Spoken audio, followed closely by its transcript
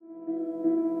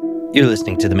You're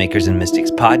listening to the Makers and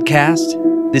Mystics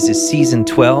podcast. This is Season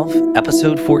 12,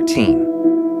 Episode 14.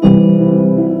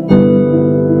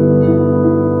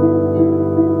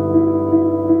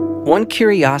 One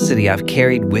curiosity I've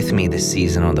carried with me this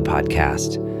season on the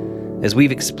podcast, as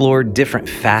we've explored different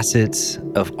facets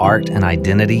of art and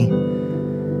identity,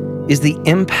 is the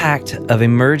impact of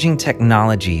emerging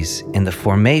technologies in the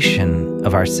formation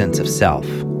of our sense of self.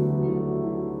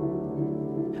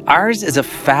 Ours is a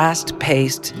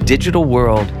fast-paced digital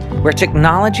world where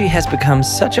technology has become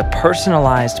such a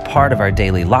personalized part of our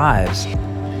daily lives,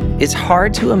 it's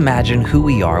hard to imagine who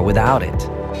we are without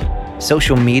it.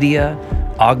 Social media,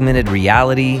 augmented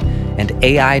reality, and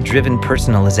AI-driven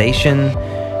personalization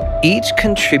each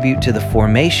contribute to the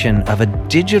formation of a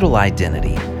digital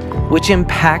identity, which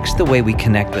impacts the way we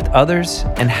connect with others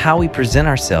and how we present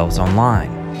ourselves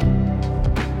online.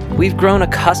 We've grown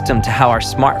accustomed to how our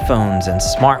smartphones and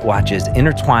smartwatches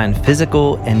intertwine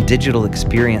physical and digital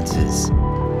experiences.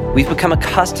 We've become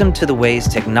accustomed to the ways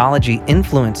technology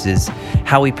influences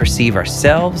how we perceive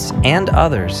ourselves and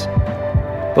others.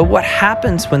 But what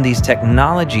happens when these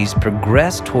technologies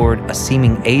progress toward a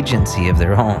seeming agency of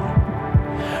their own?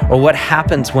 Or what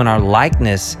happens when our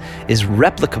likeness is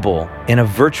replicable in a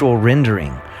virtual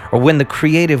rendering, or when the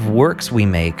creative works we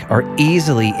make are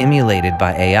easily emulated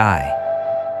by AI?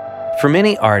 For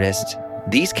many artists,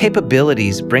 these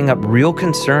capabilities bring up real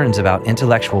concerns about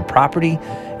intellectual property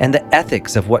and the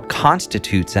ethics of what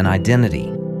constitutes an identity.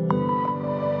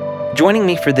 Joining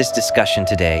me for this discussion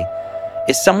today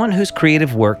is someone whose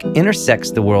creative work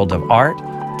intersects the world of art,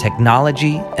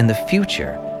 technology, and the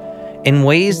future in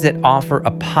ways that offer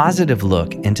a positive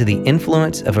look into the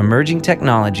influence of emerging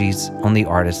technologies on the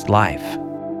artist's life.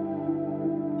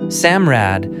 Sam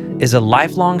Rad is a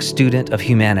lifelong student of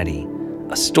humanity,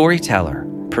 a storyteller,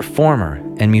 performer,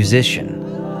 and musician.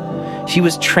 She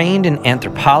was trained in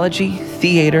anthropology,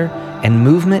 theater, and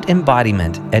movement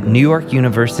embodiment at New York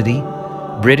University,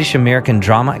 British American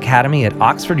Drama Academy at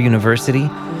Oxford University,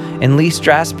 and Lee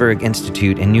Strasberg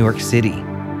Institute in New York City.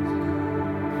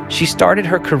 She started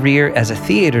her career as a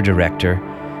theater director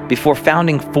before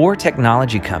founding 4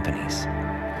 technology companies.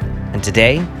 And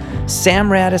today,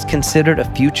 Sam Rad is considered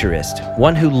a futurist,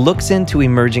 one who looks into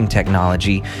emerging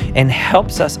technology and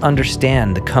helps us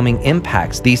understand the coming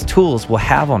impacts these tools will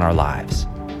have on our lives.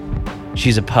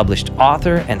 She's a published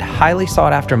author and highly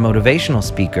sought-after motivational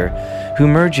speaker who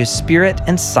merges spirit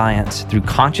and science through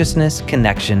consciousness,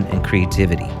 connection, and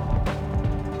creativity.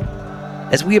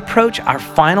 As we approach our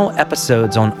final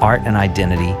episodes on art and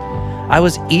identity, I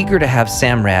was eager to have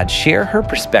Sam Rad share her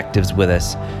perspectives with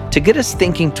us to get us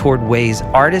thinking toward ways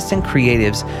artists and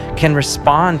creatives can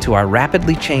respond to our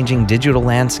rapidly changing digital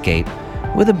landscape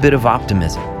with a bit of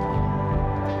optimism.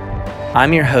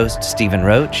 I'm your host, Stephen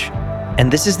Roach,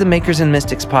 and this is the Makers and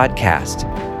Mystics podcast,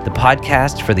 the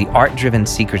podcast for the art-driven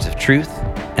seekers of truth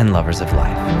and lovers of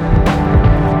life.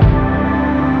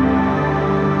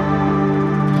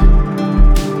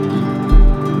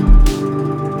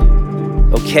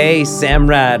 Okay, Sam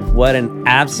Rad, what an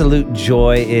absolute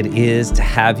joy it is to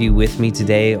have you with me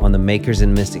today on the Makers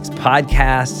and Mystics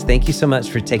podcast. Thank you so much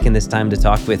for taking this time to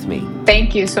talk with me.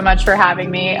 Thank you so much for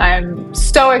having me. I'm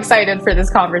so excited for this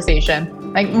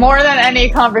conversation. Like more than any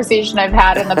conversation I've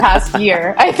had in the past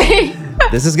year, I think.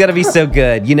 This is going to be so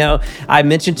good. You know, I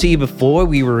mentioned to you before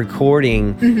we were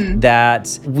recording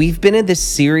that we've been in this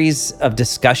series of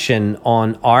discussion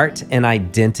on art and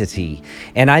identity.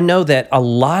 And I know that a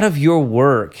lot of your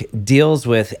work deals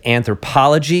with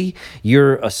anthropology.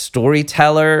 You're a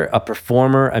storyteller, a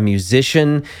performer, a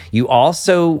musician. You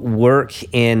also work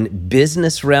in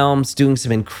business realms, doing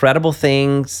some incredible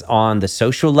things on the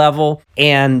social level.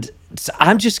 And so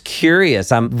I'm just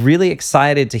curious. I'm really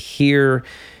excited to hear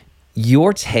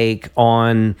your take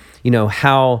on,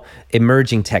 how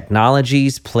emerging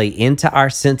technologies play into our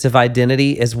sense of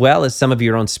identity, as well as some of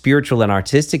your own spiritual and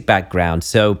artistic background.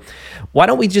 So why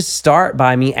don't we just start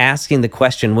by me asking the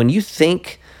question, when you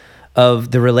think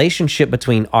of the relationship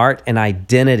between art and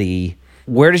identity,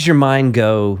 where does your mind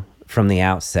go from the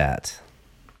outset?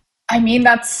 I mean,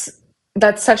 that's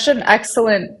such an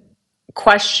excellent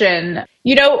question.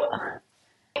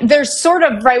 There's sort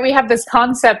of, right, we have this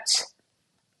concept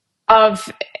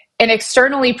of an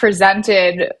externally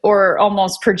presented or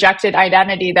almost projected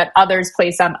identity that others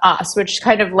place on us, which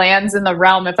kind of lands in the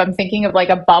realm, if I'm thinking of like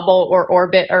a bubble or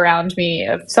orbit around me,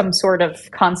 of some sort of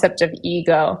concept of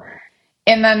ego.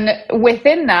 And then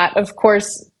within that, of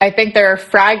course, I think there are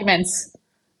fragments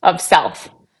of self.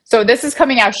 So this is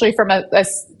coming actually from a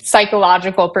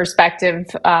psychological perspective.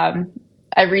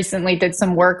 I recently did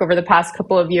some work over the past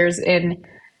couple of years in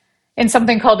in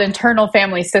something called internal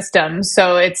family systems.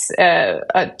 So it's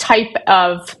a type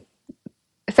of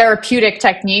therapeutic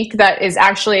technique that is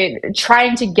actually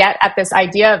trying to get at this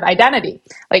idea of identity,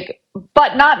 like,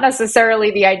 but not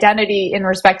necessarily the identity in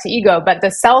respect to ego, but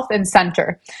the self and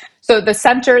center. So the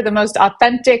center, the most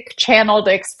authentic channeled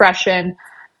expression,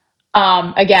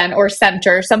 again, or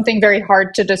center, something very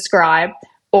hard to describe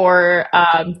or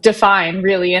define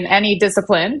really in any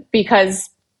discipline because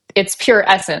it's pure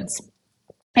essence.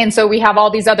 And so we have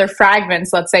all these other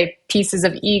fragments, let's say pieces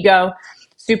of ego,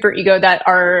 superego, that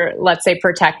are, let's say,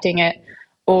 protecting it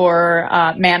or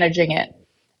managing it.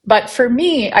 But for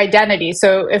me, identity,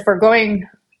 so if we're going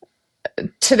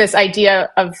to this idea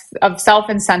of self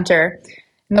and center,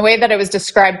 and the way that it was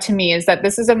described to me is that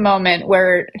this is a moment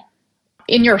where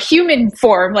in your human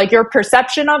form, like your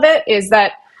perception of it is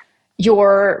that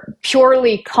you're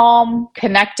purely calm,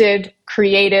 connected,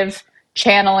 creative,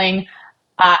 channeling.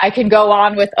 I can go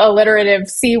on with alliterative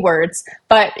C words,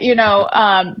 but,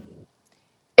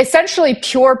 essentially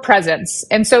pure presence.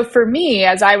 And so for me,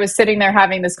 as I was sitting there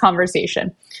having this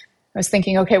conversation, I was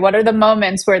thinking, okay, what are the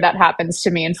moments where that happens to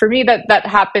me? And for me, that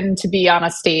happened to be on a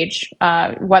stage,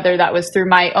 whether that was through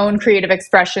my own creative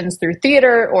expressions through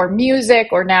theater or music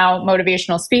or now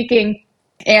motivational speaking.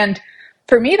 And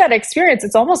for me, that experience,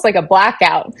 it's almost like a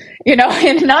blackout,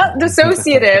 and not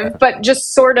dissociative, but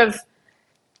just sort of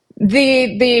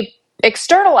the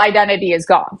external identity is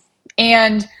gone.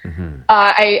 And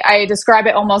I describe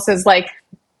it almost as like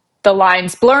the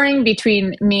lines blurring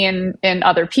between me and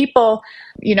other people,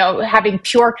 having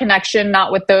pure connection,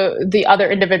 not with the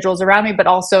other individuals around me, but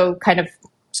also kind of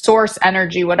source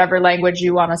energy, whatever language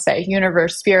you want to say,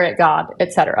 universe, spirit, God,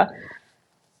 etc.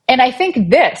 And I think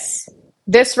this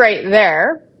right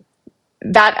there,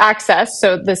 that access,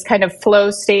 so this kind of flow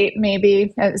state,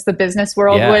 maybe as the business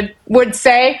world would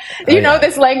say,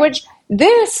 this language,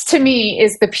 this to me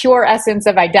is the pure essence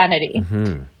of identity.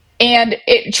 Mm-hmm. And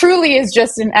it truly is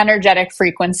just an energetic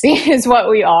frequency is what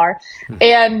we are. Mm-hmm.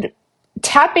 And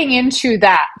tapping into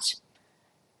that,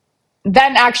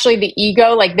 then actually the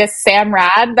ego, like this Sam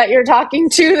Rad that you're talking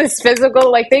to, this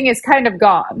physical thing is kind of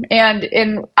gone.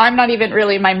 And I'm not even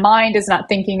really, my mind is not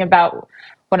thinking about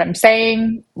what I'm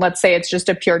saying. Let's say it's just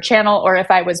a pure channel, or if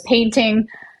I was painting,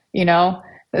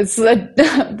 it's like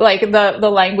the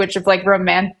language of like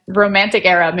romantic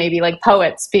era, maybe like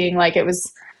poets being like it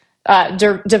was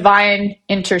divine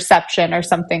interception or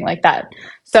something like that.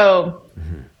 So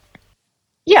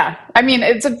yeah, I mean,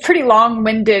 it's a pretty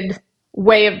long-winded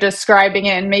way of describing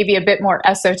it and maybe a bit more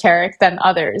esoteric than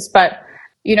others. But,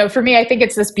 for me, I think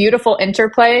it's this beautiful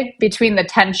interplay between the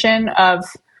tension of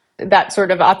that sort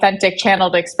of authentic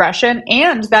channeled expression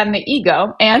and then the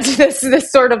ego and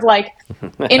this sort of like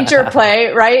interplay,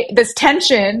 right? This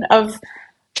tension of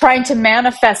trying to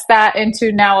manifest that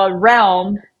into now a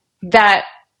realm that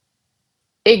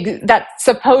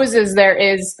supposes there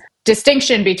is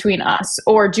distinction between us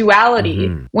or duality,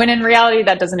 when in reality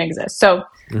that doesn't exist. So,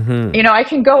 I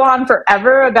can go on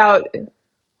forever about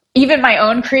even my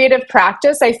own creative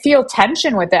practice. I feel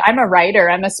tension with it. I'm a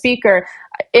writer, I'm a speaker.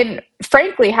 And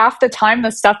frankly, half the time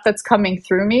the stuff that's coming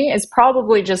through me is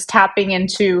probably just tapping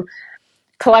into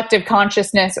collective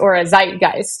consciousness or a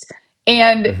zeitgeist.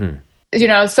 And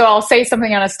so I'll say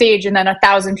something on a stage and then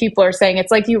 1,000 people are saying,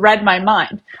 it's like you read my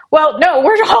mind. Well, no,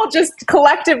 we're all just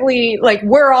collectively, like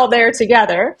we're all there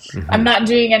together. I'm not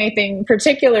doing anything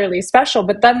particularly special.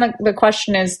 But then the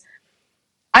question is,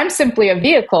 I'm simply a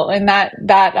vehicle in that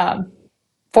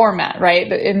format,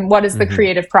 right? And what is the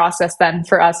creative process then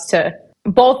for us to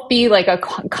both be like a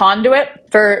conduit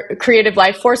for creative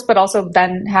life force, but also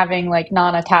then having like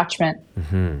non-attachment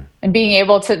and being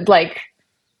able to like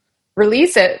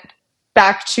release it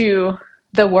back to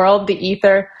the world, the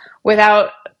ether,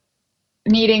 without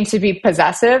needing to be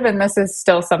possessive. And this is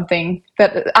still something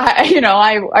that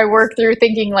I work through,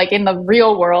 thinking like in the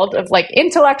real world of like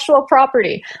intellectual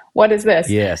property. What is this?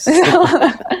 Yes.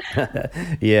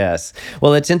 Yes.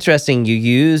 Well, it's interesting. You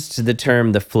used the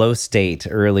term the flow state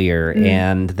earlier,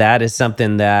 and that is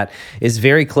something that is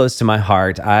very close to my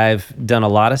heart. I've done a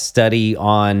lot of study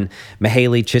on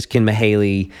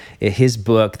Csikszentmihalyi, his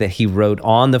book that he wrote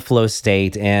on the flow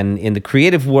state. And in the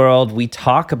creative world, we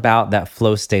talk about that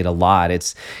flow state a lot.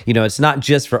 It's not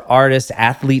just for artists.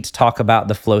 Athletes talk about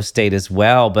the flow state as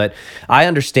well. But I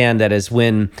understand that as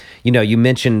when, you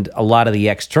mentioned a lot of the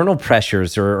external external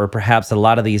pressures or perhaps a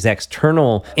lot of these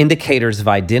external indicators of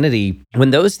identity,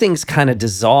 when those things kind of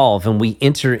dissolve and we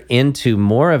enter into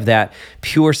more of that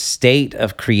pure state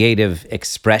of creative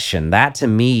expression, that to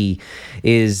me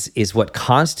is what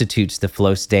constitutes the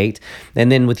flow state.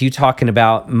 And then with you talking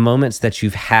about moments that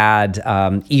you've had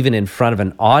even in front of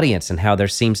an audience and how there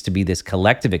seems to be this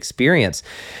collective experience,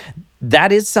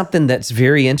 that is something that's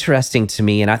very interesting to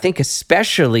me. And I think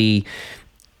especially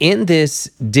in this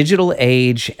digital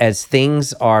age, as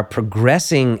things are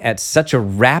progressing at such a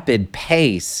rapid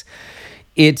pace,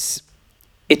 it's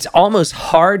almost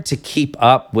hard to keep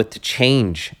up with the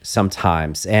change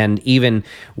sometimes. And even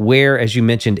where, as you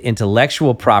mentioned,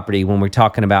 intellectual property, when we're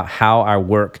talking about how our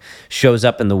work shows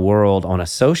up in the world on a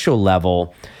social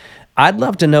level, I'd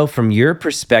love to know from your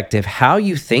perspective how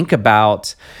you think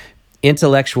about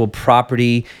intellectual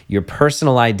property, your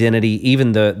personal identity,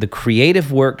 even the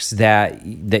creative works that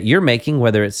you're making,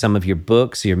 whether it's some of your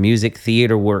books, your music,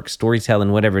 theater work,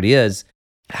 storytelling, whatever it is.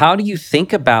 How do you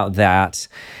think about that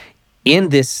in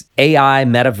this AI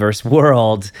metaverse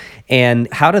world? And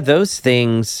how do those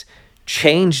things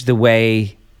change the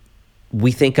way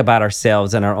we think about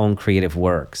ourselves and our own creative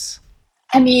works?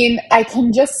 I mean, I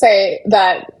can just say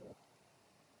that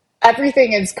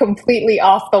everything is completely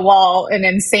off the wall and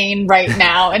insane right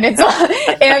now, and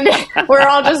and we're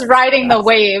all just riding the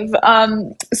wave.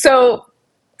 So,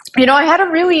 I had a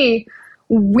really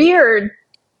weird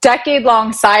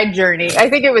decade-long side journey. I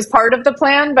think it was part of the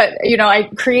plan, but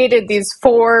I created these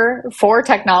four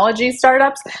technology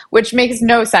startups, which makes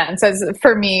no sense as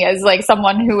for me as like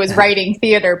someone who was writing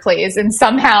theater plays. And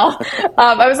somehow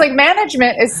I was like,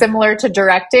 management is similar to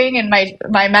directing, and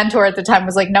my mentor at the time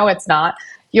was like, no, it's not.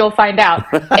 You'll find out.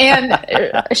 And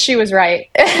she was right.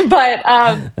 But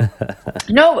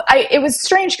no, it was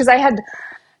strange because I had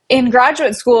in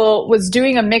graduate school was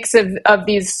doing a mix of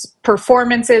these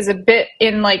performances, a bit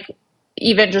in like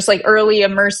even just like early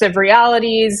immersive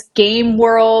realities, game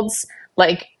worlds,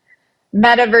 like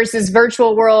metaverses,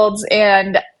 virtual worlds.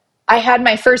 And I had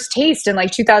my first taste in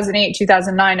like 2008,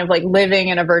 2009 of like living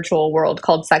in a virtual world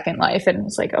called Second Life. And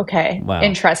it's like, okay, Wow.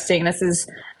 Interesting. This is,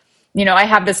 I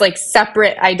have this like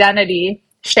separate identity,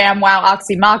 ShamWow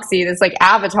Oxymoxy, this like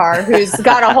avatar who's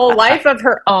got a whole life of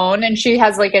her own. And she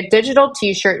has like a digital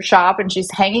t-shirt shop and she's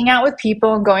hanging out with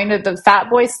people and going to the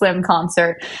Fatboy Slim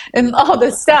concert and all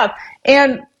this stuff.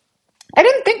 And I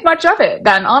didn't think much of it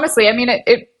then, honestly. I mean,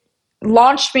 it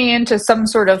launched me into some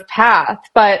sort of path,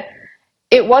 but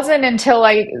it wasn't until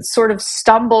I sort of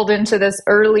stumbled into this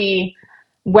early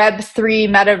Web3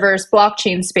 metaverse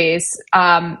blockchain space,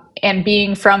 and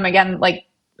being from, again, like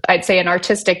I'd say an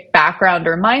artistic background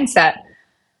or mindset,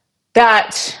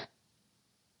 that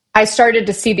I started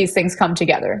to see these things come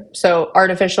together. So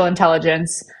artificial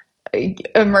intelligence,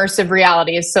 immersive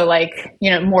realities, so like,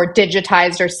 more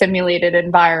digitized or simulated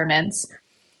environments,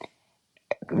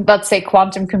 let's say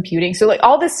quantum computing. So like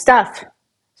all this stuff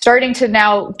starting to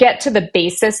now get to the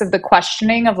basis of the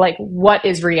questioning of like, what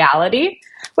is reality?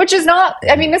 Which is not,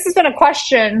 I mean, this has been a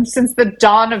question since the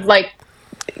dawn of like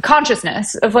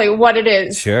consciousness of like what it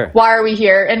is. Sure. Why are we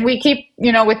here? And we keep,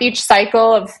 with each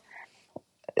cycle of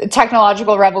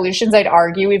technological revolutions, I'd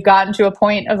argue we've gotten to a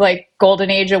point of like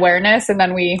golden age awareness. And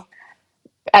then we,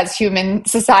 as human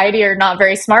society, are not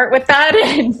very smart with that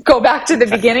and go back to the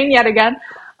beginning yet again.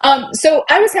 So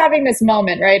I was having this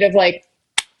moment, right, of like,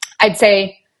 I'd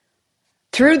say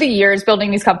through the years building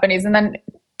these companies, and then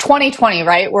 2020,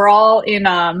 right, we're all in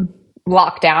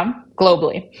lockdown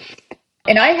globally.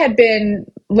 And I had been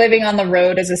living on the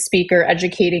road as a speaker,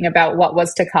 educating about what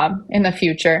was to come in the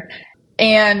future.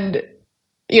 And,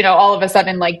 all of a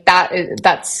sudden, like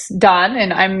that's done.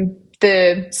 And I'm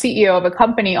the CEO of a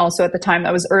company also at the time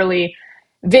that was early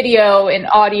video and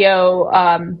audio,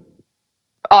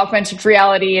 augmented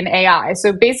reality and AI.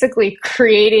 So basically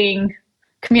creating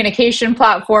communication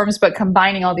platforms, but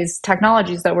combining all these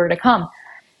technologies that were to come.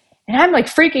 And I'm like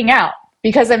freaking out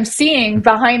because I'm seeing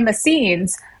behind the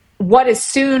scenes what is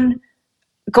soon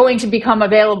going to become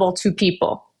available to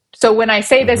people. So when I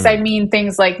say this, I mean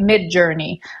things like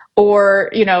Midjourney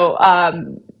or,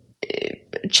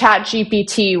 Chat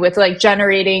GPT with like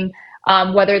generating,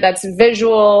 whether that's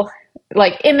visual,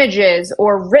 like images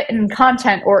or written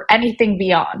content or anything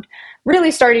beyond, really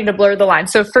starting to blur the line.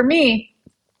 So for me,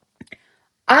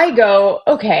 I go,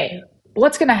 okay,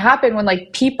 what's going to happen when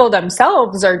like people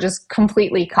themselves are just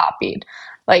completely copied,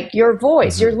 like your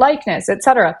voice, your likeness,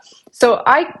 etc. So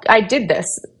I did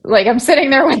this. Like I'm sitting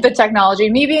there with the technology,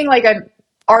 me being like an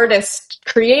artist,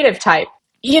 creative type,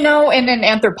 and an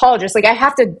anthropologist, like I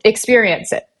have to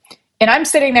experience it. And I'm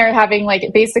sitting there having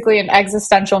like basically an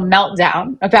existential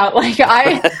meltdown about like,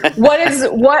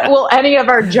 what will any of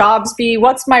our jobs be?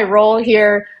 What's my role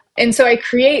here? And so I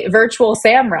create virtual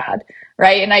Sam Rad,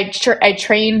 right? And I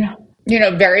train,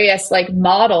 various like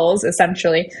models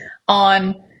essentially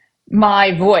on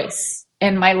my voice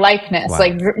and my likeness, Wow.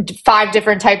 like 5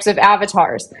 different types of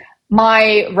avatars,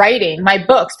 my writing, my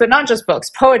books, but not just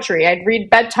books, poetry. I'd read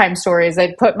bedtime stories.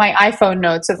 I'd put my iPhone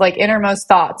notes of like innermost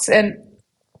thoughts. And,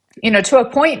 to a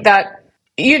point that,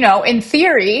 in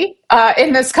theory,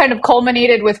 and this kind of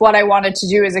culminated with what I wanted to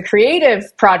do as a creative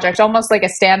project, almost like a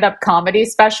stand-up comedy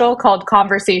special called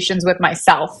Conversations with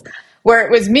Myself, where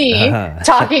it was me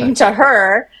talking to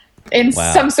her in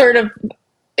some sort of,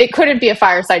 it couldn't be a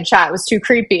fireside chat. It was too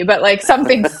creepy, but like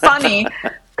something funny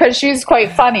because she's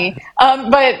quite funny.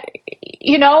 But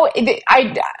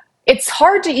it's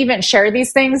hard to even share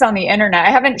these things on the internet. I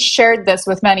haven't shared this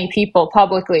with many people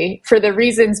publicly for the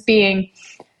reasons being,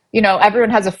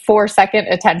 everyone has a 4-second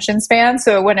attention span.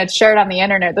 So when it's shared on the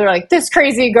internet, they're like, this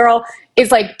crazy girl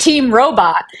is like team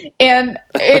robot and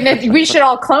we should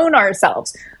all clone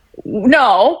ourselves.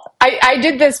 No, I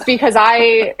did this because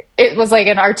it was like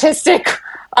an artistic,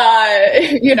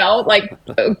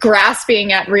 like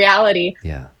grasping at reality.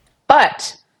 Yeah.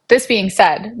 But this being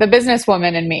said, the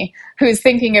businesswoman in me who's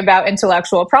thinking about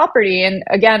intellectual property, and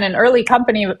again, an early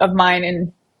company of mine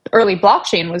in early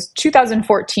blockchain was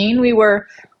 2014. We were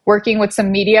working with some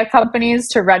media companies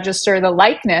to register the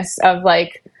likeness of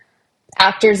like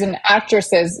actors and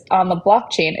actresses on the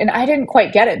blockchain. And I didn't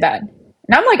quite get it then.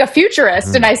 And I'm like a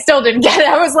futurist and I still didn't get it.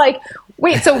 I was like,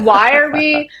 wait, so why are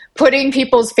we putting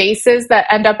people's faces that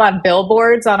end up on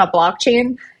billboards on a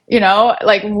blockchain?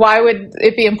 Like why would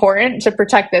it be important to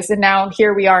protect this? And now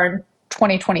here we are in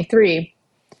 2023,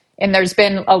 and there's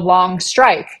been a long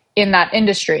strike in that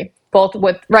industry, both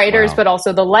with writers, but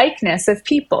also the likeness of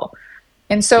people.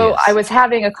 And so I was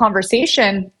having a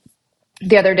conversation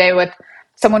the other day with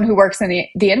someone who works in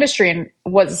the industry and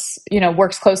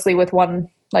works closely with one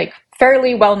like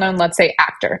fairly well-known, let's say,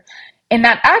 actor. And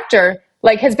that actor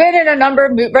like has been in a number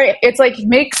of movies, right? It's like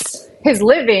makes his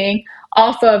living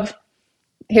off of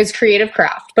his creative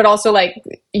craft, but also like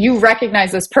you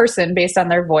recognize this person based on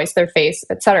their voice, their face,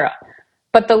 etc.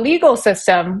 But the legal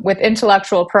system with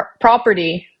intellectual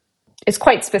property is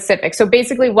quite specific. So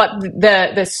basically what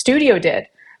the studio did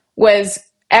was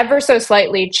ever so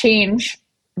slightly change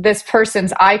this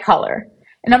person's eye color.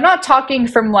 And I'm not talking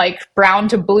from like brown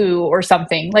to blue or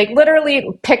something, like literally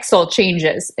pixel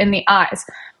changes in the eyes,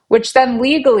 which then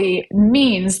legally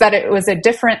means that it was a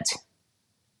different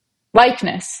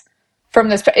likeness from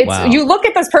this. You look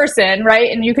at this person,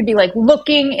 right? And you could be like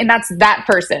looking and that's that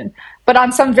person. But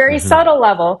on some very subtle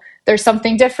level, there's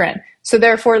something different. So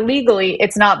therefore, legally,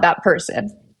 it's not that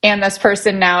person. And this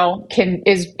person now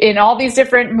is in all these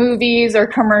different movies or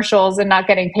commercials and not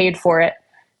getting paid for it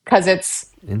because it's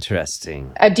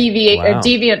interesting. A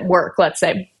deviant work, let's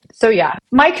say. So yeah,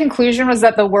 my conclusion was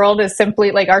that the world is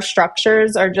simply like our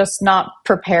structures are just not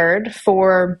prepared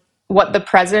for what the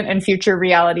present and future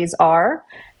realities are.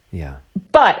 Yeah.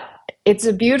 But it's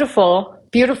a beautiful,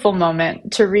 beautiful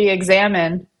moment to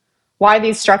re-examine why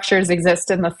these structures exist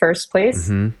in the first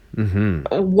place.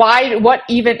 What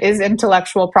even is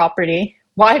intellectual property?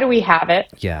 Why do we have it?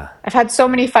 Yeah. I've had so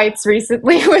many fights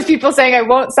recently with people saying I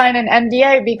won't sign an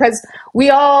NDA because we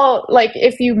all, like,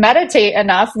 if you meditate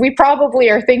enough, we probably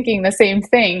are thinking the same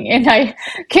thing. And I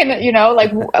can,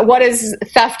 like, what is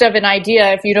theft of an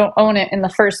idea if you don't own it in the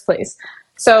first place?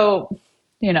 So,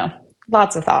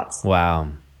 lots of thoughts. Wow.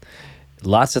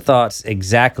 Lots of thoughts.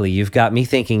 Exactly. You've got me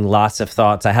thinking lots of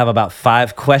thoughts. I have about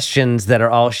 5 questions that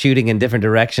are all shooting in different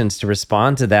directions to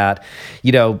respond to that.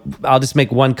 I'll just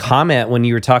make one comment when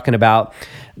you were talking about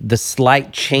the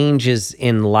slight changes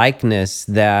in likeness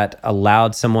that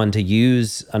allowed someone to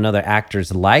use another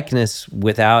actor's likeness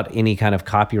without any kind of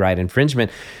copyright infringement.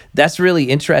 That's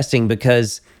really interesting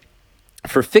because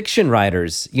for fiction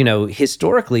writers,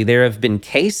 historically, there have been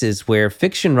cases where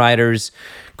fiction writers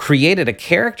created a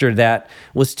character that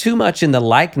was too much in the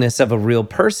likeness of a real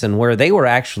person, where they were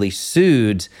actually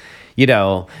sued,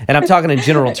 and I'm talking in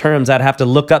general terms. I'd have to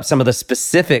look up some of the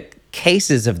specific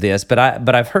cases of this, but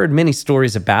I've heard many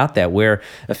stories about that, where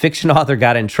a fiction author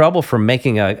got in trouble for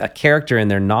making a character in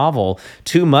their novel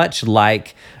too much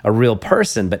like a real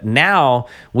person. But now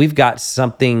we've got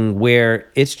something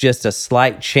where it's just a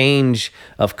slight change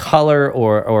of color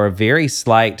or a very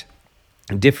slight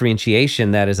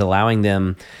differentiation that is allowing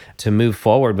them to move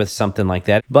forward with something like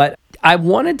that. But I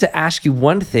wanted to ask you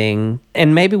one thing,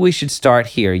 and maybe we should start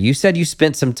here. You said you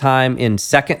spent some time in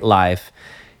Second Life.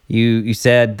 You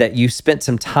said that you spent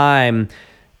some time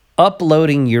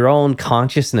uploading your own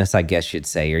consciousness, I guess you'd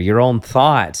say, or your own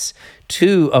thoughts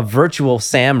to a virtual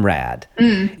Sam Rad.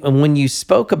 And when you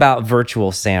spoke about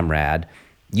virtual Sam Rad,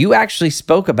 you actually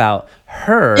spoke about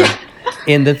her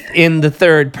in the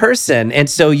third person. And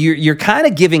so you're kind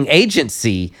of giving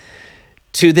agency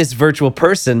to this virtual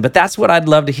person, but that's what I'd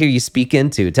love to hear you speak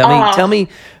into. Tell me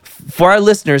for our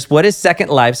listeners, what is Second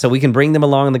Life so we can bring them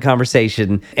along in the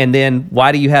conversation, and then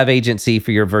why do you have agency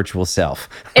for your virtual self?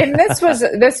 And this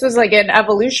was like an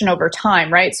evolution over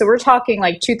time, right? So we're talking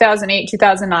like 2008,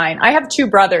 2009. I have two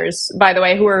brothers, by the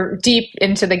way, who are deep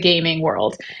into the gaming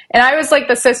world. And I was like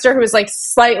the sister who was like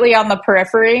slightly on the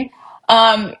periphery.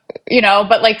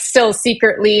 But like still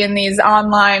secretly in these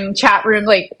online chat rooms,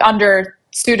 like under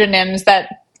pseudonyms that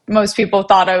most people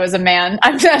thought I was a man.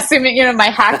 I'm assuming, my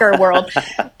hacker world.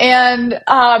 And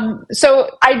so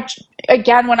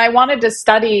when I wanted to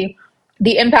study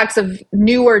the impacts of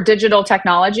newer digital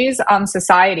technologies on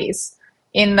societies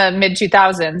in the mid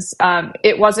 2000s,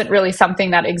 it wasn't really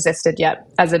something that existed yet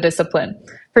as a discipline,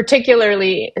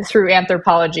 particularly through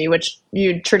anthropology, which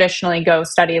you'd traditionally go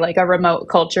study like a remote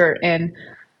culture in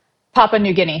Papua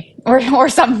New Guinea or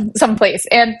some place.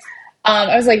 And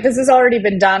I was like, this has already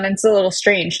been done. And it's a little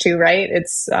strange too, right?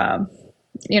 It's,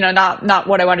 not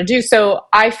what I want to do. So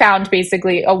I found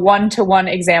basically a one-to-one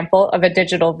example of a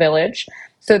digital village.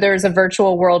 So there's a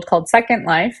virtual world called Second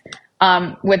Life,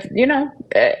 with,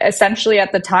 essentially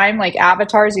at the time, like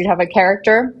avatars. You'd have a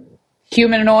character,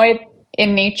 humanoid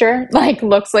in nature, like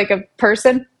looks like a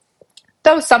person.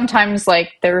 Though sometimes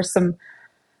like there were some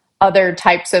other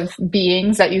types of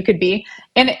beings that you could be.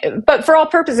 But for all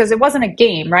purposes, it wasn't a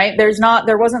game, right?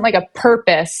 There wasn't like a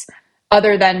purpose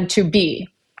other than to be.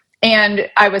 And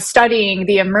I was studying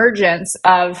the emergence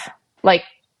of like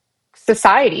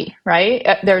society, right?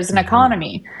 There's an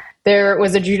economy. There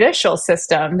was a judicial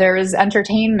system. There was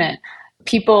entertainment,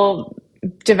 people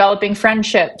developing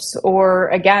friendships, or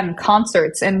again,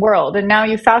 concerts in world. And now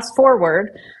you fast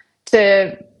forward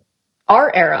to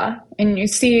our era and you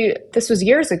see this was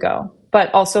years ago,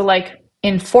 but also like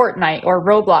in Fortnite or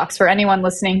Roblox for anyone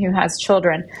listening who has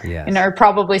children. Yes. And are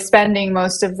probably spending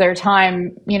most of their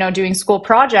time, doing school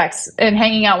projects and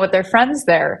hanging out with their friends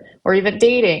there, or even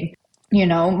dating.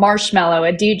 Marshmallow,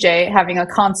 a DJ having a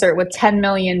concert with 10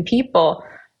 million people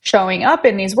showing up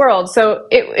in these worlds. So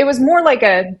it was more like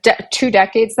 2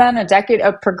 decades then, a decade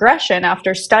of progression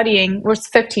after studying, was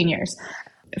 15 years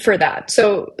for that.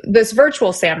 So this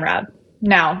virtual Sam Rad,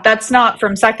 now that's not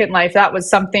from Second Life. That was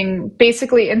something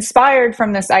basically inspired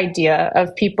from this idea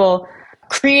of people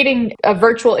creating a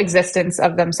virtual existence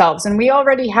of themselves. And we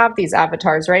already have these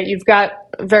avatars, right? You've got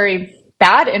a very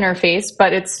bad interface,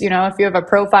 but it's, if you have a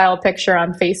profile picture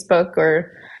on Facebook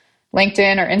or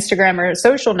LinkedIn or Instagram or a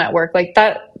social network like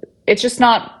that, it's just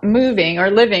not moving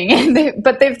or living,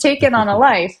 but they've taken on a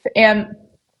life. And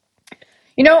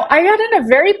I got in a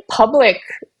very public,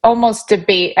 almost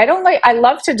debate. I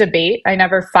love to debate. I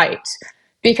never fight,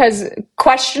 because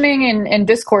questioning and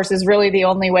discourse is really the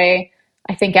only way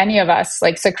I think any of us,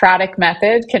 like Socratic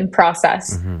method, can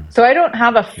process. So I don't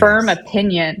have a firm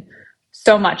opinion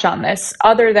so much on this,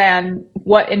 other than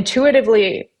what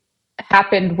intuitively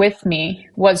happened with me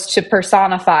was to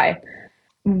personify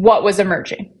what was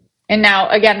emerging. And now,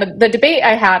 again, the debate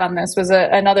I had on this was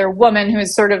another woman who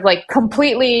is sort of like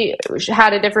completely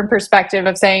had a different perspective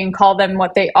of saying, call them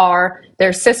what they are.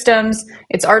 They're systems.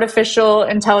 It's artificial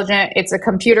intelligent. It's a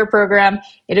computer program.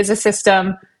 It is a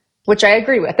system, which I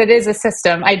agree with. It is a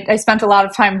system. I spent a lot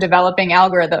of time developing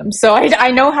algorithms, so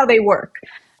I know how they work.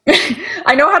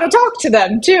 I know how to talk to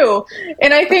them too.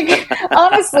 And I think,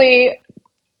 honestly,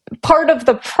 part of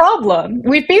the problem,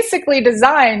 we've basically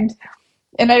designed,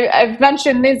 and I've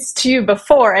mentioned this to you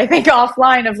before, I think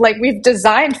offline, of like, we've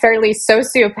designed fairly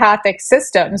sociopathic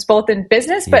systems, both in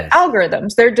business, but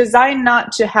algorithms. They're designed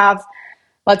not to have,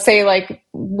 let's say, like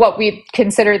what we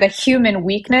consider the human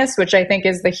weakness, which I think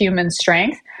is the human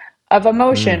strength of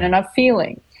emotion and of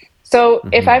feeling. So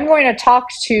if I'm going to talk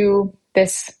to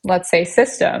this, let's say,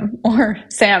 system or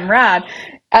Sam Rad,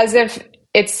 as if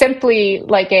it's simply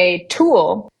like a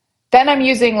tool, then I'm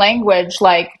using language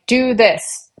like do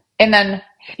this, and then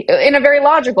in a very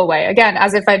logical way, again,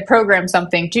 as if I'd programmed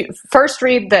something. First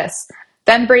read this,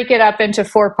 then break it up into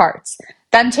 4 parts,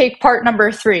 then take part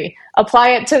number 3, apply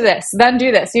it to this, then do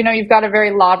this. You've got a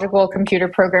very logical computer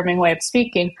programming way of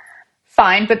speaking.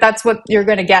 Fine, but that's what you're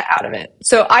going to get out of it.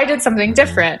 So I did something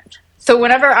different. So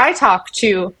whenever I talk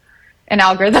to an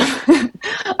algorithm,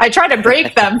 I try to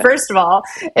break them, first of all.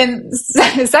 And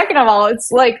second of all,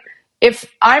 it's like, if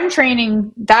I'm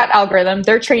training that algorithm,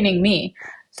 they're training me.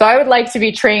 So I would like to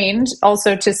be trained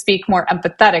also to speak more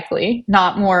empathetically,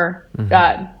 not more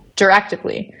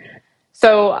directly.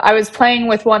 So I was playing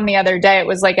with one the other day. It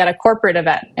was like at a corporate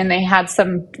event, and they had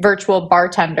some virtual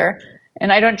bartender.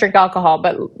 And I don't drink alcohol,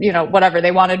 but whatever.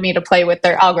 They wanted me to play with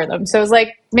their algorithm. So it was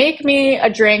like, make me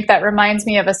a drink that reminds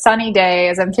me of a sunny day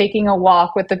as I'm taking a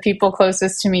walk with the people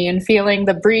closest to me and feeling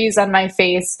the breeze on my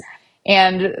face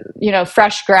and,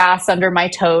 fresh grass under my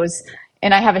toes.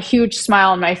 And I have a huge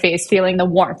smile on my face, feeling the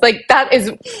warmth. Like that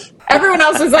is, everyone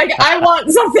else was like, I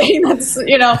want something that's,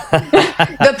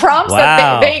 the prompts Wow.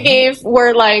 that they gave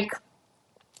were like,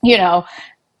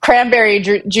 cranberry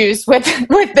juice with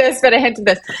this, but a hint of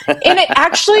this. And it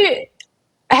actually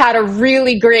had a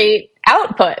really great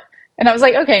output. And I was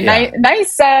like, okay,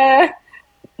 nice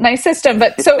system.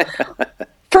 But so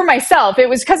for myself, it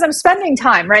was because I'm spending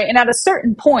time, right? And at a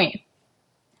certain point,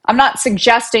 I'm not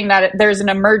suggesting that there's an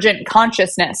emergent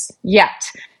consciousness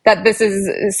yet, that this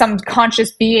is some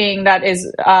conscious being that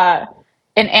is an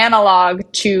analog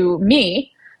to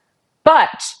me.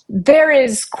 But there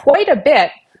is quite a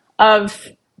bit of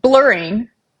blurring,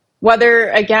 whether,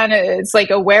 again, it's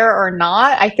like aware or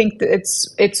not. I think that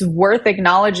it's worth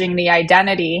acknowledging the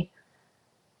identity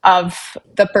of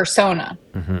the persona.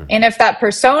 Mm-hmm. And if that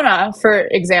persona, for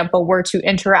example, were to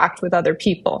interact with other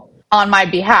people on my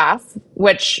behalf,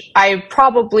 which I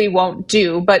probably won't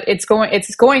do, but it's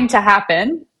going to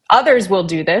happen. Others will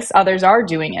do this. Others are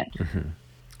doing it. Mm-hmm.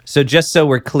 So just so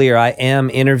we're clear, I am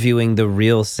interviewing the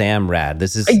real Sam Rad.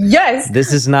 This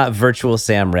is not virtual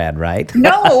Sam Rad, right?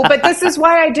 No, but this is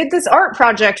why I did this art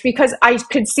project, because I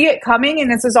could see it coming, and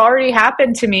this has already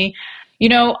happened to me.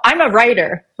 I'm a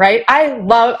writer, right?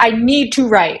 I need to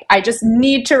write. I just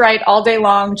need to write all day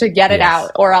long to get it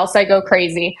out, or else I go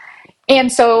crazy. And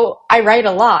so I write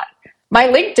a lot. My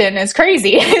LinkedIn is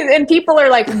crazy. And people are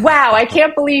like, wow, I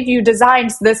can't believe you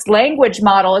designed this language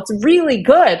model. It's really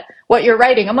good what you're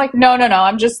writing. I'm like, no.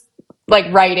 I'm just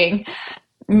like writing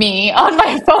me on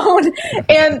my phone.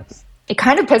 And it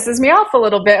kind of pisses me off a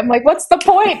little bit. I'm like, what's the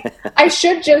point? I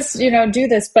should just, do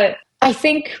this. But I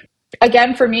think,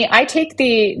 again, for me, I take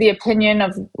the opinion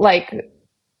of like,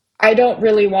 I don't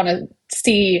really want to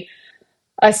see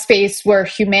a space where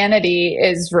humanity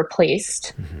is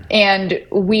replaced, mm-hmm. and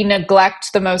we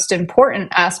neglect the most important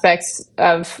aspects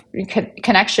of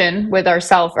connection with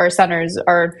ourself, our centers,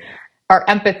 our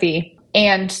empathy.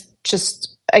 And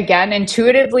just, again,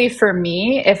 intuitively for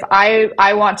me, if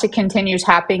I want to continue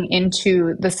tapping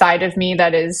into the side of me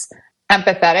that is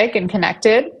empathetic and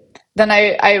connected, then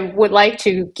I would like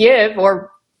to give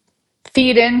or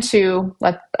feed into,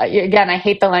 again, I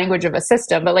hate the language of a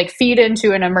system, but like feed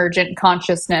into an emergent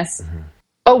consciousness, mm-hmm.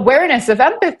 awareness of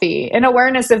empathy, an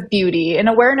awareness of beauty, an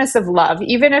awareness of love,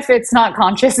 even if it's not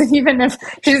conscious, and even if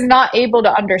she's not able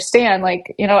to understand.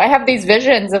 Like, I have these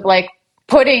visions of like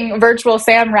putting virtual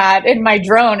Sam Rad in my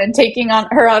drone and taking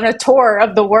her on a tour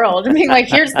of the world and being like,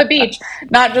 here's the beach,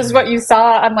 not just what you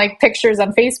saw on like pictures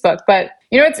on Facebook. But,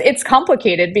 it's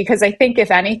complicated, because I think,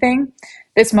 if anything,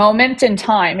 this moment in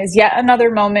time is yet another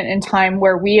moment in time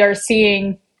where we are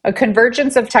seeing a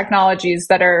convergence of technologies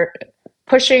that are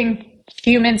pushing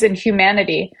humans and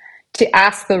humanity to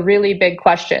ask the really big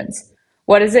questions.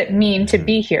 What does it mean to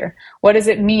be here? What does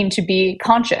it mean to be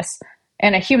conscious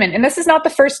and a human? And this is not the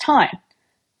first time.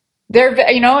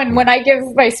 And when I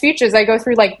give my speeches, I go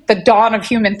through like the dawn of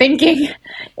human thinking,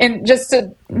 and just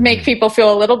to make people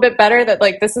feel a little bit better that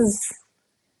like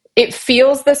it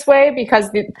feels this way because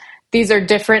these are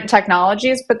different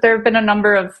technologies, but there have been a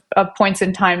number of points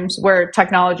in times where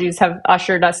technologies have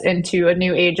ushered us into a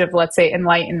new age of, let's say,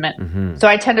 enlightenment. Mm-hmm. So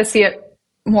I tend to see it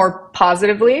more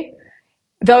positively,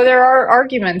 though there are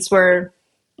arguments where,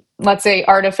 let's say,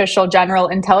 artificial general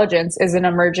intelligence is an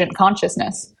emergent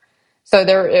consciousness. So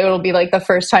it'll be like the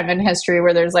first time in history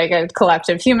where there's like a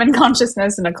collective human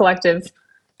consciousness and a collective,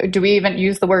 do we even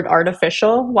use the word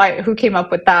artificial? Who came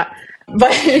up with that?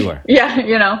 But sure.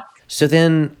 Yeah, So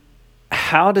then,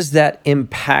 how does that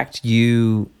impact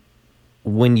you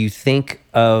when you think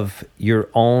of your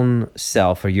own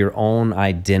self or your own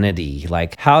identity?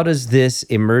 Like, how does this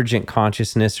emergent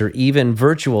consciousness, or even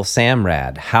virtual Sam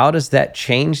Rad, how does that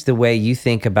change the way you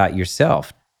think about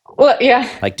yourself? Well, yeah.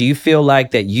 Like, do you feel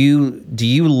like do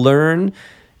you learn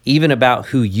even about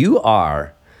who you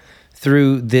are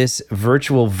through this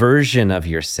virtual version of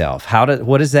yourself?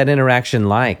 What is that interaction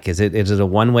like? Is it a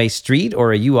one-way street,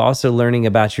 or are you also learning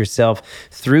about yourself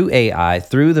through AI,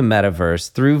 through the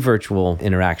metaverse, through virtual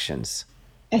interactions?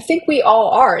 I think we all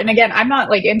are. And again, I'm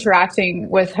not like interacting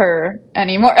with her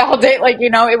anymore all day. Like,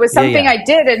 it was something I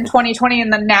did in 2020,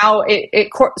 and then now it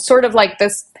sort of like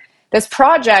this this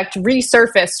project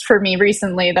resurfaced for me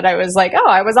recently that I was like, oh,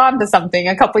 I was onto something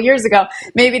a couple years ago.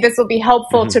 Maybe this will be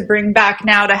helpful to bring back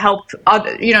now to help,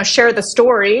 share the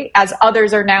story as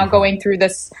others are now going through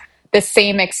this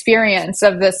same experience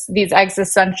of these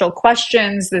existential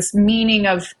questions, this meaning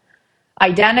of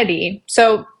identity.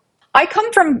 So I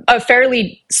come from a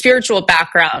fairly spiritual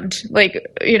background, like,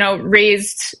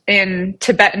 raised in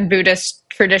Tibetan Buddhist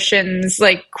traditions,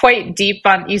 like quite deep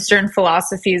on Eastern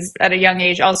philosophies at a young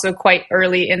age, also quite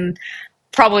early in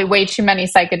probably way too many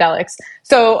psychedelics.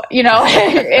 So,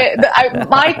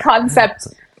 my concept,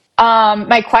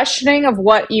 my questioning of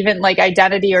what even like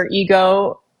identity or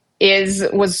ego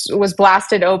was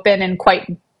blasted open and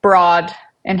quite broad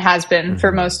and has been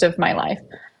for most of my life.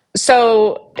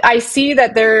 So I see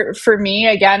that there, for me,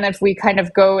 again, if we kind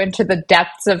of go into the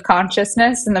depths of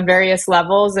consciousness and the various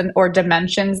levels or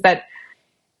dimensions that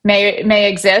may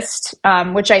exist,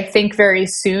 which I think very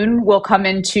soon will come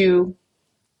into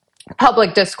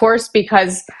public discourse,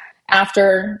 because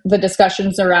after the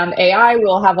discussions around AI,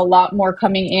 we'll have a lot more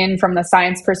coming in from the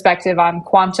science perspective on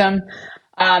quantum,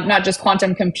 not just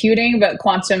quantum computing, but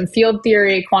quantum field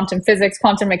theory, quantum physics,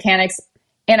 quantum mechanics.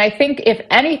 And I think, if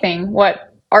anything, what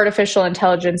artificial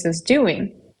intelligence is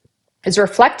doing is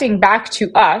reflecting back to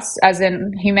us, as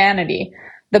in humanity,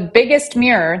 the biggest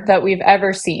mirror that we've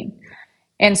ever seen.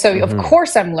 And so, of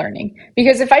course, I'm learning,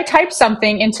 because if I type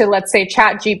something into, let's say,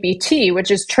 ChatGPT, which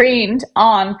is trained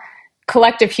on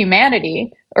collective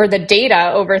humanity or the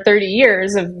data over 30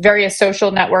 years of various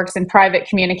social networks and private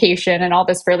communication and all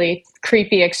this really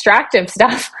creepy extractive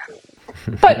stuff,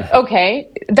 but okay,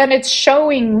 then it's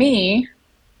showing me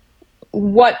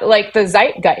what like the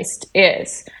zeitgeist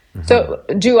is. So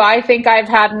do I think I've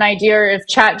had an idea if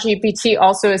ChatGPT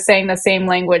also is saying the same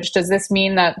language? Does this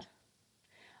mean that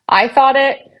I thought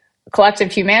it,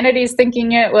 collective humanity is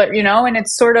thinking it, and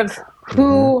it's sort of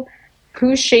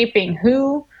who's shaping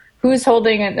who's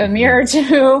holding a mirror to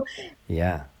who.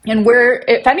 Yeah. And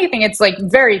if anything, it's like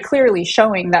very clearly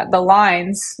showing that the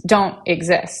lines don't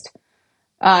exist,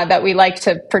 that we like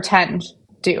to pretend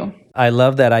do. I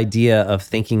love that idea of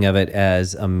thinking of it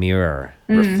as a mirror,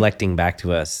 reflecting back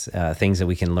to us things that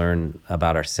we can learn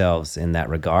about ourselves in that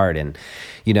regard. And,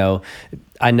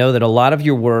 I know that a lot of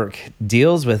your work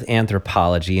deals with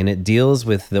anthropology, and it deals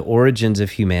with the origins of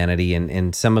humanity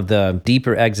and some of the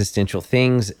deeper existential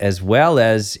things, as well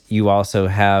as you also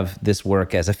have this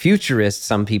work as a futurist,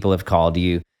 some people have called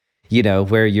you,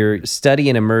 where you're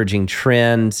studying emerging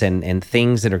trends and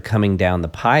things that are coming down the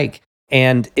pike.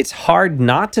 And it's hard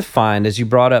not to find, as you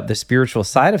brought up the spiritual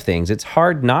side of things, it's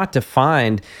hard not to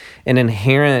find an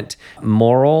inherent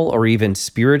moral or even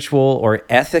spiritual or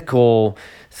ethical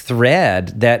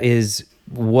thread that is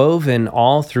woven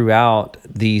all throughout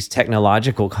these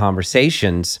technological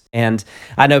conversations. And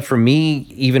I know for me,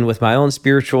 even with my own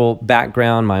spiritual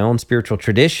background, my own spiritual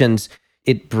traditions,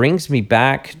 it brings me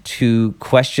back to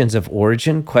questions of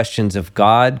origin, questions of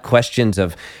God, questions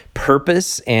of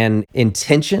purpose and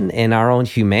intention in our own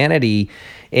humanity.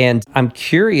 And I'm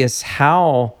curious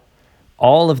how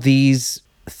all of these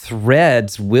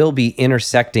threads will be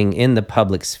intersecting in the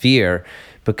public sphere,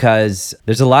 because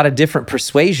there's a lot of different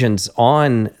persuasions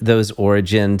on those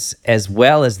origins, as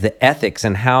well as the ethics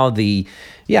and how the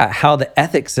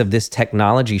ethics of this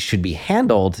technology should be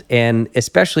handled. And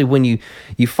especially when you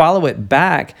follow it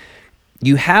back,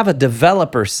 you have a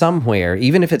developer somewhere,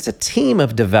 even if it's a team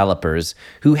of developers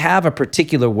who have a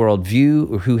particular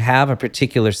worldview or who have a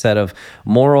particular set of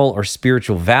moral or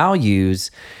spiritual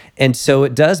values. And so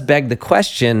it does beg the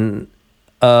question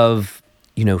of,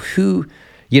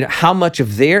 how much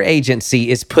of their agency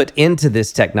is put into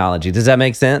this technology. Does that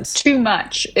make sense? Too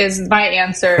much is my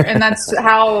answer. And that's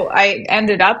how I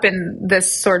ended up in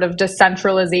this sort of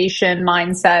decentralization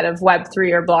mindset of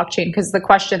Web3 or blockchain. Because the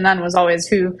question then was always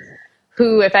who,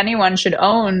 if anyone, should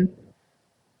own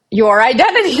your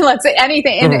identity, let's say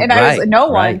anything. And I was like, no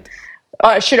one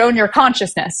should own your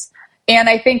consciousness. And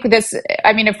I think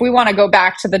if we want to go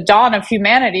back to the dawn of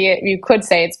humanity, you could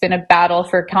say it's been a battle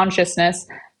for consciousness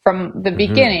from the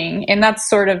beginning. And that's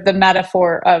sort of the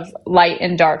metaphor of light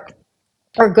and dark,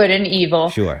 or good and evil.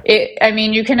 Sure.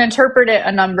 You can interpret it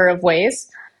a number of ways,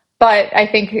 but I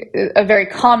think a very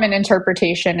common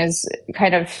interpretation is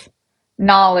kind of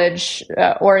knowledge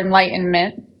or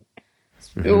enlightenment,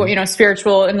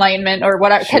 spiritual enlightenment, or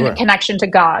whatever, connection to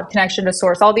God, connection to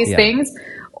source, all these things,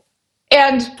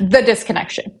 and the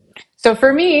disconnection. So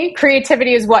for me,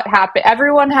 creativity is what happened.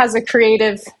 Everyone has a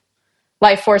creative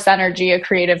life force energy, a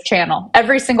creative channel.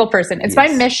 Every single person. It's my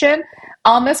mission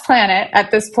on this planet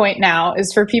at this point now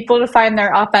is for people to find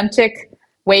their authentic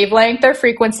wavelength or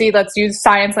frequency, let's use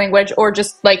science language, or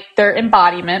just like their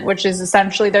embodiment, which is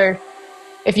essentially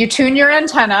if you tune your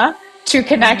antenna to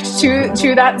connect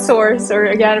to that source, or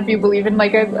again, if you believe in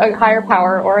like a higher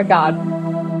power or a God,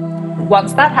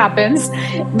 once that happens,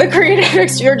 the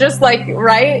creative, you're just like,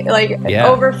 right? Like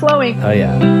overflowing. Oh,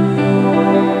 yeah.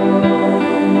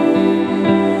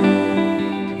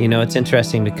 It's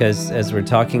interesting because as we're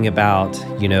talking about,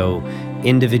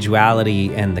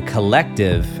 individuality and the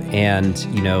collective and,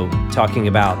 talking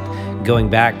about going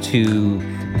back to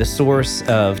the source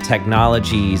of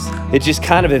technologies, it just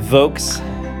kind of evokes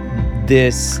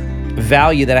this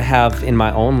value that I have in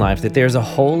my own life, that there's a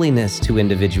holiness to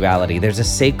individuality. There's a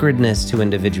sacredness to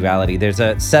individuality. There's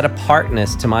a set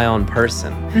apartness to my own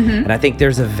person. And I think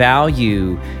there's a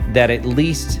value that, at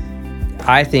least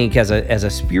I think as a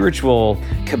spiritual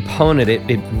component,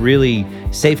 it really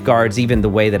safeguards even the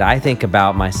way that I think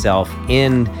about myself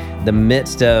in the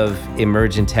midst of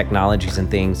emergent technologies and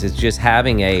things, is just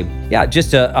having a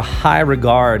high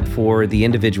regard for the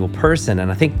individual person.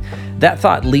 And I think that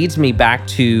thought leads me back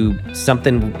to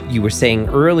something you were saying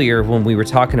earlier when we were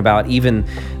talking about even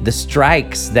the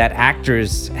strikes that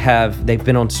actors they've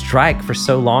been on strike for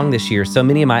so long this year. So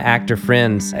many of my actor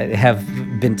friends have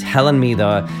been telling me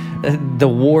the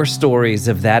war stories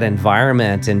of that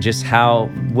environment and just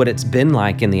what it's been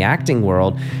like in the acting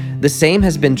world. The same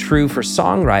has been true for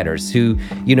songwriters who,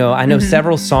 I know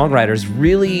several songwriters,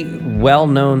 really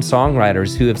well-known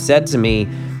songwriters, who have said to me,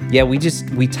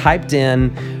 we typed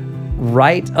in,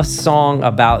 write a song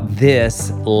about this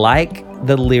like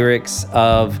the lyrics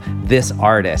of this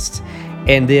artist.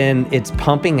 And then it's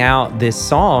pumping out this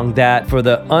song that, for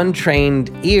the untrained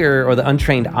ear or the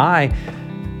untrained eye,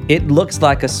 it looks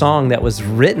like a song that was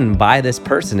written by this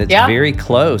person. It's very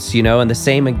close, and the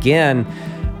same again,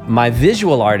 my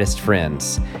visual artist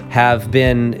friends have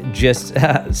been just,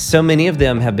 so many of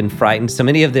them have been frightened. So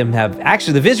many of them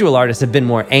actually, the visual artists have been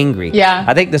more angry. Yeah.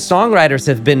 I think the songwriters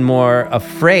have been more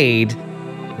afraid.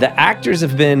 The actors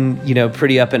have been,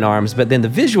 pretty up in arms, but then the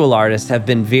visual artists have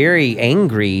been very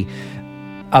angry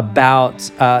about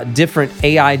different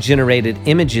AI-generated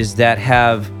images that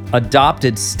have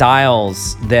adopted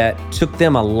styles that took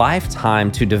them a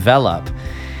lifetime to develop.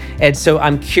 And so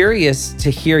I'm curious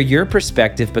to hear your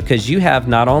perspective, because you have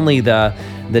not only the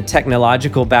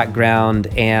technological background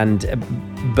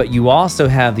but you also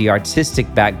have the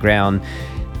artistic background.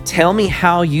 Tell me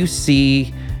how you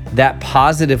see that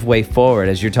positive way forward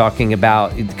as you're talking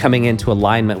about coming into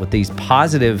alignment with these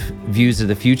positive views of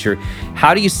the future.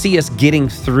 How do you see us getting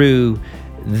through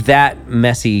that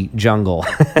messy jungle?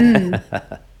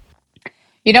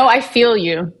 I feel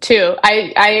you too.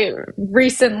 I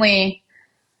recently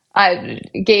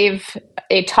gave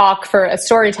a talk for a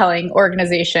storytelling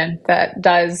organization that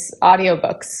does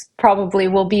audiobooks. Probably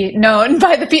will be known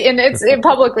by and it's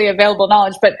publicly available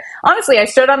knowledge. But honestly, I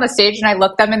stood on the stage and I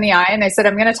looked them in the eye and I said,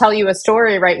 I'm going to tell you a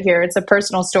story right here. It's a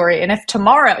personal story. And if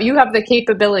tomorrow you have the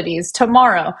capabilities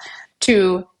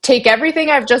to take everything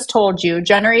I've just told you,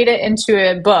 generate it into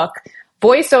a book,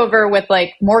 voiceover with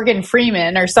like Morgan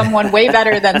Freeman or someone way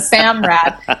better than Sam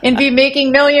Rad, and be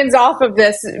making millions off of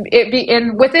this,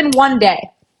 within one day.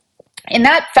 And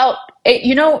that felt,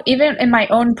 even in my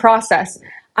own process,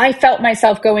 I felt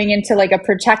myself going into like a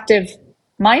protective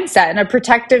mindset and a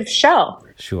protective shell.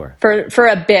 Sure. For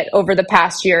a bit over the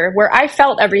past year, where I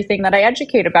felt everything that I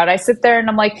educate about. I sit there and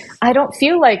I'm like, I don't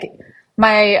feel like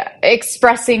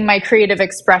expressing my creative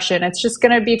expression. It's just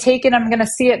going to be taken. I'm going to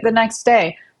see it the next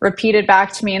day, repeated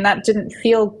back to me, and that didn't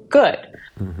feel good.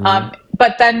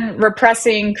 But then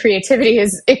repressing creativity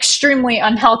is extremely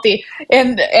unhealthy,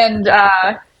 and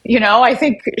I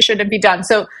think shouldn't be done.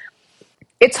 So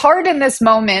it's hard in this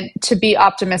moment to be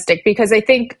optimistic, because I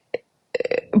think,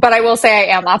 but I will say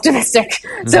I am optimistic.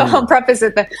 So I'll preface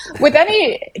it that with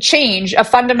any change, a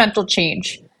fundamental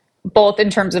change, both in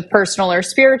terms of personal or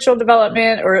spiritual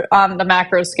development or on the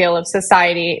macro scale of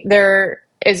society, there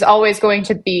is always going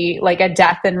to be like a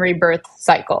death and rebirth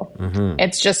cycle.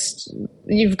 It's just,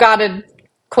 you've got to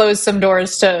close some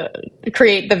doors to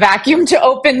create the vacuum to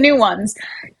open new ones.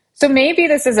 So maybe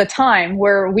this is a time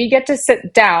where we get to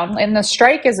sit down, and the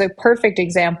strike is a perfect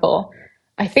example.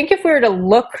 I think if we were to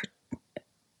look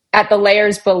at the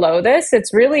layers below this,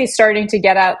 it's really starting to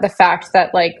get at the fact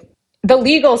that like the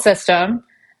legal system,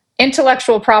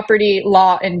 intellectual property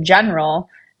law in general,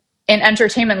 and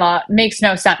entertainment law makes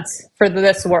no sense for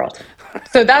this world.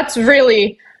 So that's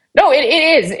really, no, it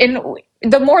is. And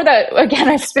the more that, again,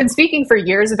 I've been speaking for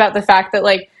years about the fact that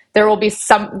like there will be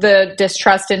the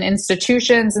distrust in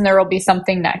institutions and there will be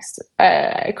something next.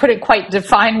 I couldn't quite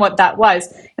define what that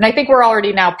was. And I think we're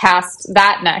already now past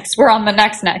that next. We're on the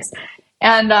next.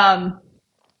 And,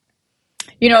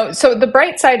 so the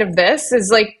bright side of this is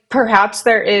like perhaps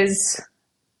there's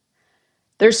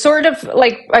sort of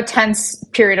like a tense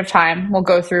period of time we'll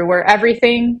go through where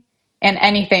everything and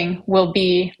anything will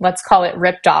be, let's call it,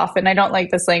 ripped off. And I don't like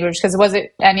this language because was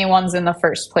it anyone's in the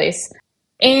first place?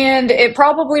 And it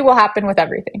probably will happen with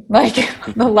everything, like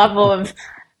the level of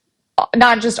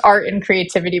not just art and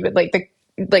creativity, but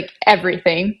like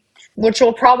everything, which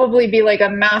will probably be like a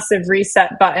massive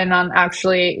reset button on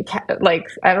actually like,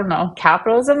 I don't know,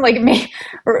 capitalism. Like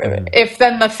if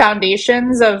then the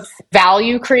foundations of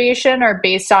value creation are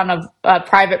based on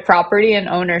private property and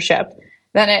ownership,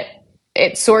 then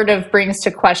it sort of brings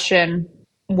to question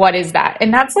what is that?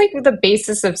 And that's like the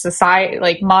basis of society,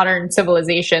 like modern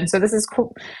civilization. So this is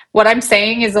cool. What I'm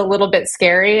saying is a little bit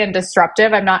scary and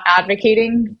disruptive. I'm not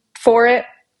advocating for it,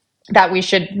 that we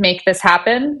should make this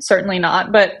happen. Certainly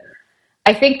not. But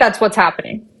I think that's what's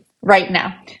happening right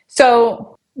now.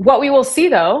 So what we will see,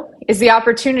 though, is the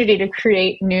opportunity to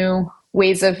create new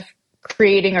ways of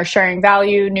creating or sharing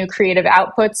value, new creative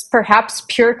outputs, perhaps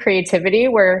pure creativity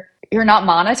where you're not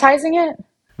monetizing it.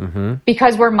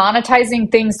 Because we're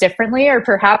monetizing things differently, or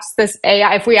perhaps this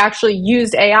AI, if we actually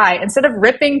used AI, instead of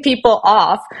ripping people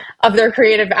off of their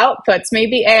creative outputs,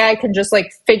 maybe AI can just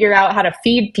like figure out how to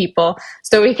feed people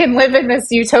so we can live in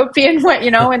this utopian way,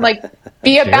 and like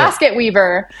be a basket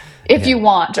weaver if you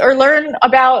want, or learn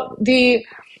about the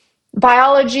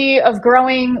biology of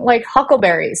growing like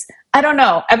huckleberries. I don't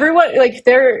know. Everyone, like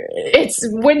it's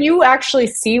when you actually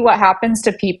see what happens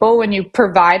to people when you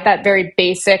provide that very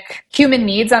basic human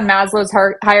needs on Maslow's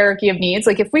hierarchy of needs.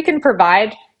 Like if we can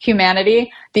provide humanity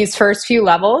these first few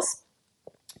levels,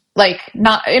 like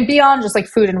not and beyond just like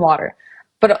food and water,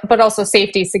 but also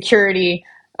safety, security,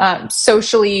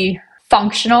 socially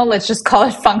functional, let's just call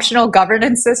it functional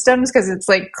governance systems, because it's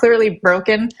like clearly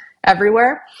broken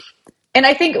everywhere. And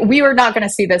I think we are not going to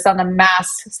see this on a mass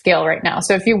scale right now.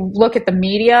 So if you look at the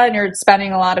media and you're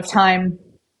spending a lot of time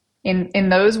in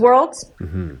those worlds,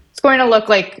 it's going to look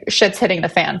like shit's hitting the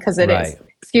fan, because it is.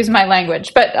 Excuse my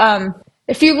language. But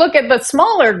if you look at the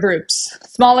smaller groups,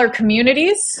 smaller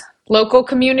communities, local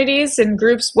communities and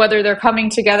groups, whether they're coming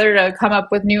together to come up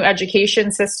with new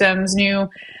education systems, new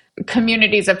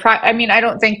communities of I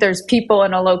don't think there's people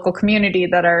in a local community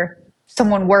that are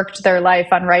someone worked their life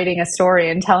on writing a story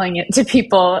and telling it to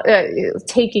people,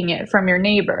 taking it from your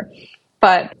neighbor.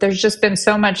 But there's just been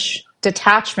so much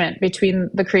detachment between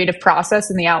the creative process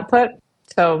and the output.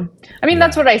 So,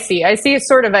 that's what I see. I see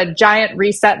sort of a giant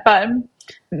reset button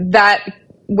that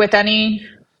with any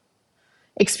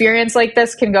experience like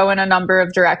this can go in a number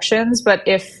of directions. But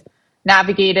if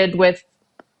navigated with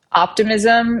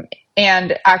optimism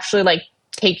and actually like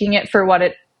taking it for what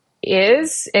it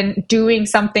is and doing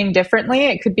something differently,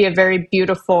 it could be a very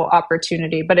beautiful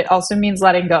opportunity. But it also means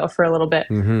letting go for a little bit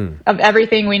of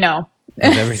everything we know.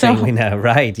 Of everything we know,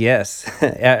 right? Yes.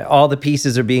 All the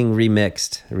pieces are being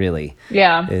remixed, really.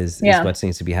 Is what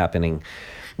seems to be happening.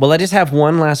 Well, I just have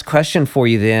one last question for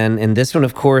you then. And this one,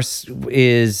 of course,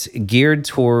 is geared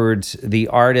towards the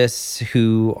artists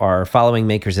who are following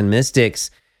Makers and Mystics.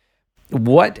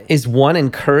 What is one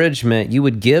encouragement you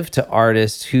would give to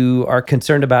artists who are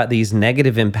concerned about these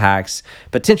negative impacts,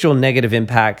 potential negative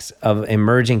impacts of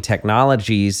emerging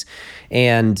technologies?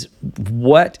 And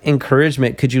what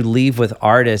encouragement could you leave with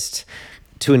artists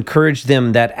to encourage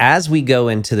them that as we go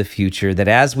into the future, that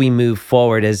as we move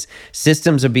forward, as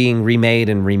systems are being remade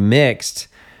and remixed,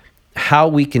 how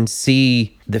we can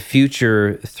see the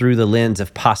future through the lens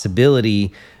of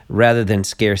possibility rather than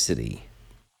scarcity?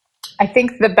 I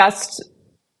think the best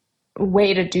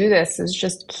way to do this is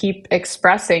just keep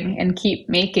expressing and keep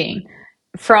making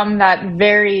from that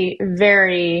very,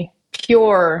 very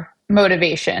pure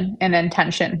motivation and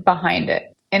intention behind it.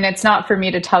 And it's not for me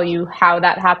to tell you how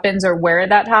that happens or where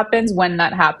that happens, when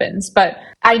that happens. But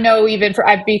I know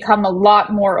I've become a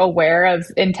lot more aware of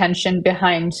intention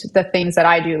behind the things that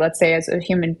I do, let's say as a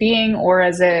human being or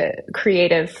as a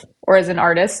creative or as an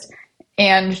artist.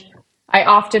 And I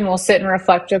often will sit and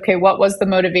reflect, okay, what was the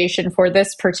motivation for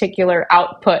this particular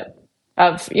output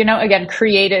of, again,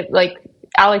 creative, like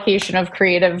allocation of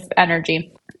creative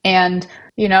energy. And,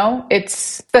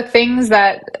 it's the things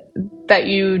that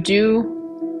you do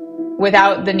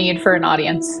without the need for an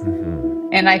audience.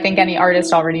 And I think any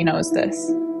artist already knows this.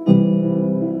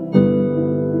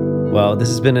 Well, this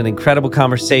has been an incredible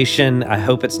conversation. I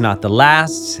hope it's not the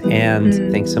last.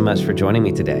 And thanks so much for joining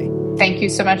me today. Thank you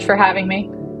so much for having me.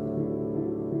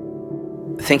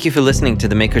 Thank you for listening to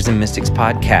the Makers and Mystics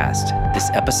podcast. This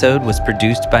episode was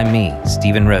produced by me,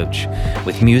 Stephen Roach,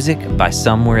 with music by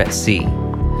Somewhere at Sea.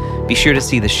 Be sure to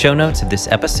see the show notes of this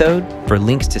episode for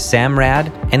links to Sam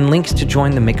Rad and links to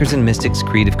join the Makers and Mystics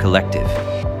Creative Collective.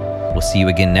 We'll see you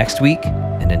again next week,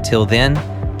 and until then,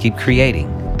 keep creating.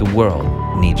 The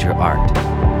world needs your art.